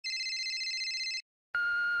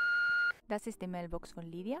Das ist die Mailbox von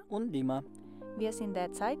Lydia und Lima. Wir sind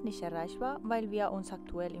derzeit nicht erreichbar, weil wir uns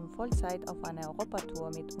aktuell in Vollzeit auf einer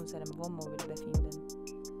Europatour mit unserem Wohnmobil befinden.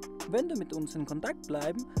 Wenn du mit uns in Kontakt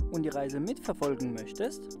bleiben und die Reise mitverfolgen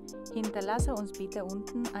möchtest, hinterlasse uns bitte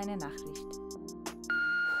unten eine Nachricht.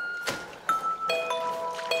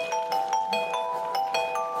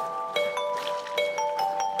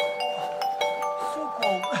 So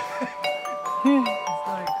cold.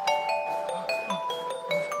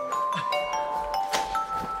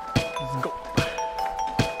 Let's go.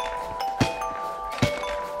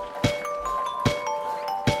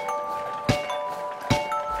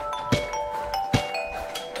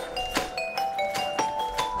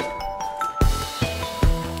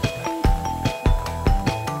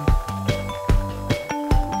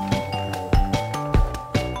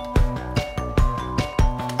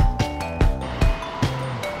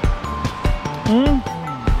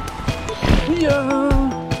 Ja.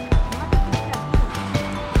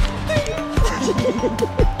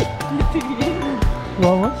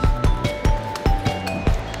 Vamos.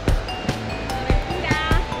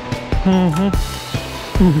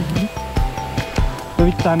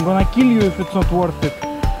 Vita, I'm gonna kill you if it's not worth it.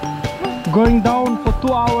 Going down for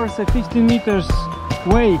 2 hours at 15 meters.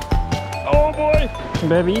 Wait. Oh boy.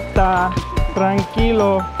 Bebita,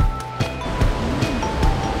 tranquilo.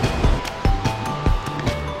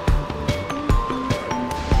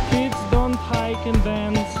 Kids don't hike in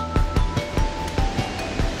vans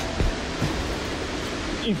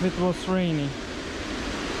if it was rainy.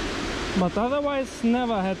 But otherwise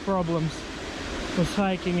never had problems with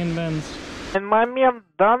hiking in vans. In момент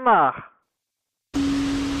danach.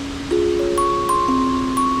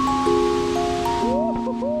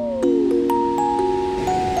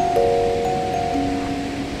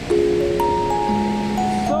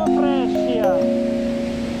 So fresh here.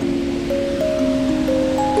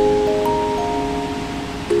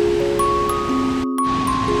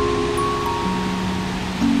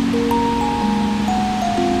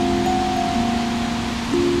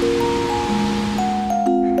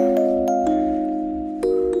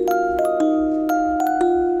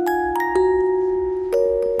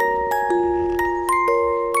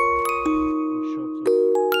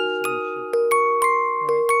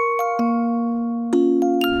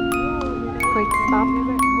 Quick stop.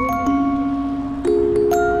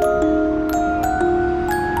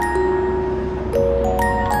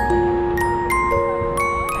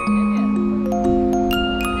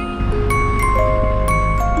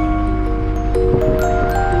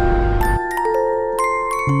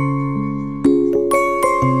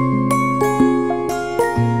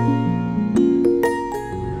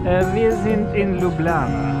 Wir sind in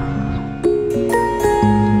Ljubljana.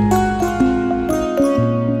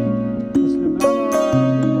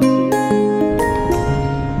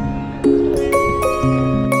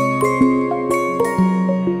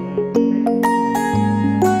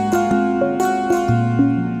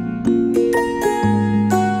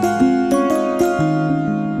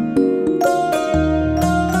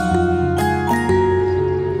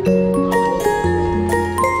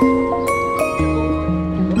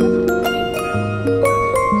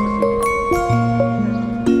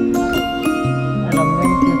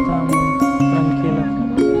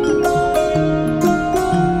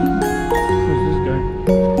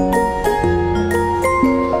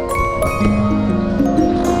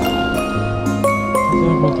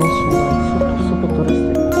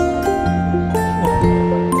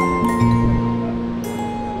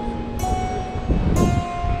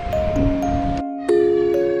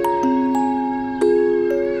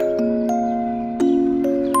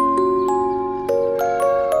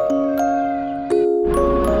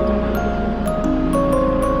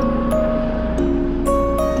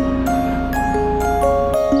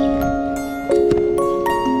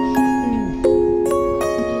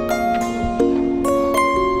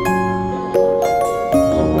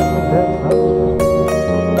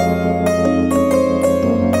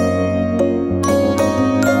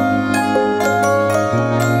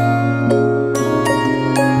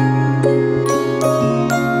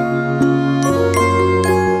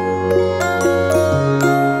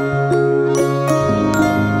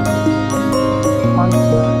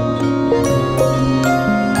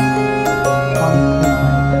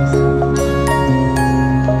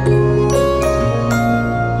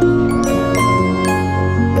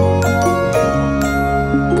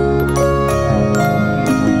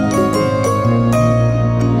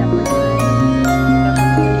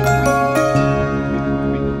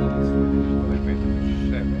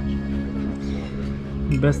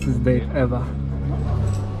 Bestest date ever.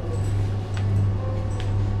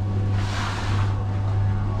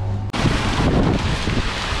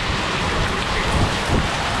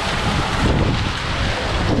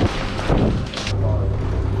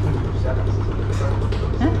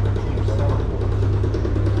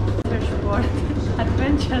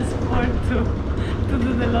 just for to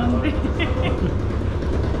do the laundry.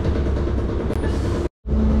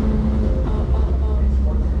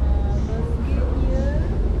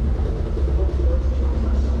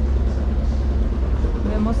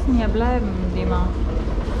 Wir mussten hier bleiben, Dima.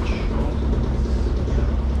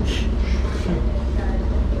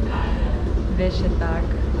 Wäschetag.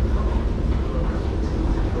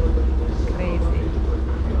 Crazy.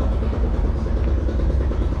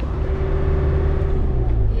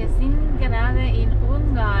 Wir sind gerade in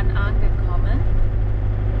Ungarn angekommen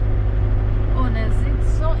und es sieht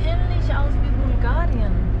so ähnlich aus wie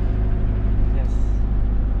Bulgarien. Yes.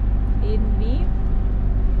 Irgendwie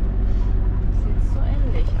sieht so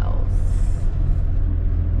ähnlich aus.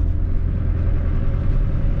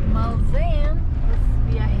 Mal sehen,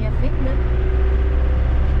 was wir hier finden.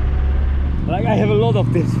 Like I have a lot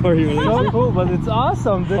of tips for you. So cool, but it's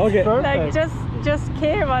awesome. That's Okay. perfect. Like just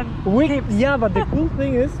care about Yeah, but the cool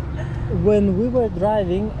thing is, when we were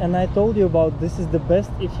driving and I told you about this is the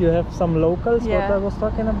best if you have some locals, what Yeah. I was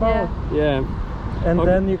talking about. Yeah. And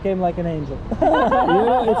Okay. then you came like an angel. You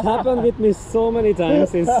know, it happened with me so many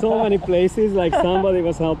times in so many places, like somebody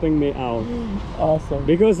was helping me out. Awesome.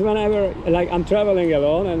 Because whenever, like I'm traveling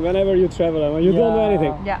alone, and whenever you travel alone, you don't know Yeah.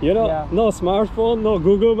 anything. Yeah. You know, Yeah. no smartphone, no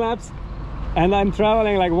Google Maps, and I'm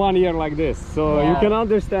traveling like 1 year like this. So you Yeah. can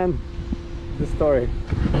understand the story.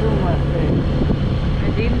 Do my thing. I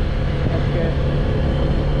did. Okay.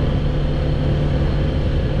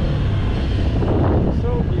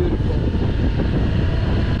 So beautiful.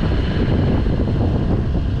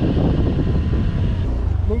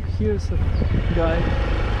 Look, here's a guy.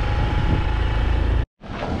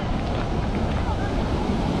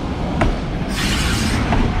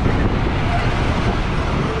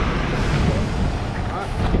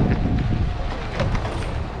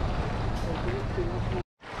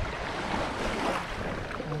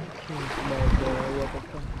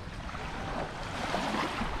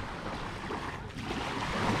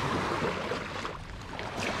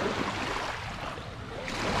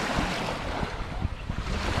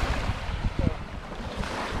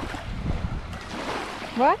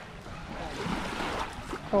 What?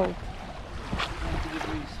 Oh.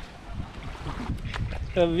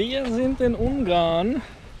 Wir sind in Ungarn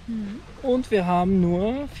und wir haben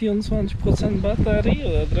nur 24% Batterie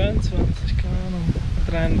oder 23, keine Ahnung,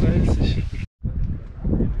 33.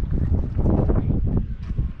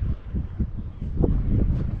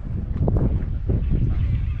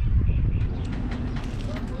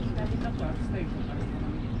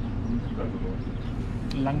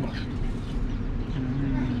 Langwasch.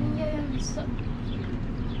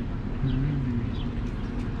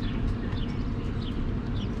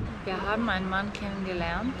 Wir haben einen Mann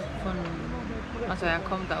kennengelernt, also er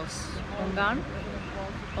kommt aus Ungarn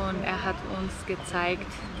und er hat uns gezeigt,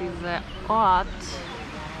 dieser Ort,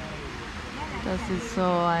 das ist so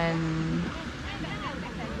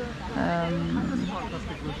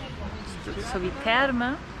so wie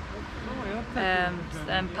Therme,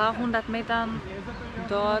 ein paar hundert Metern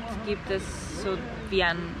dort gibt es so wie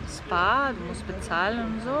ein Spa, du musst bezahlen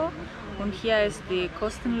und so, und hier ist die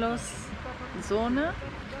kostenlose Zone.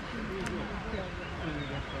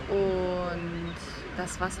 Und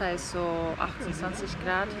das Wasser ist so 28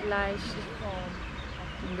 Grad vielleicht,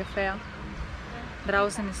 ungefähr.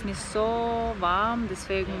 Draußen ist nicht so warm,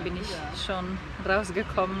 deswegen bin ich schon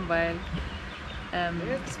rausgekommen, weil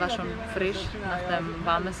es war schon frisch nach dem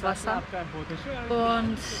warmes Wasser.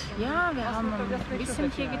 Und ja, wir haben ein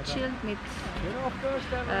bisschen hier gechillt mit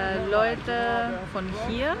Leuten von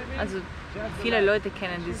hier. Also viele Leute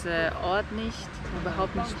kennen diesen Ort nicht,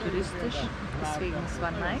 überhaupt nicht touristisch, deswegen es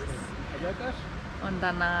war nice. Und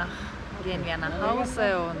danach gehen wir nach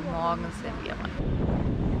Hause und morgen sehen wir mal.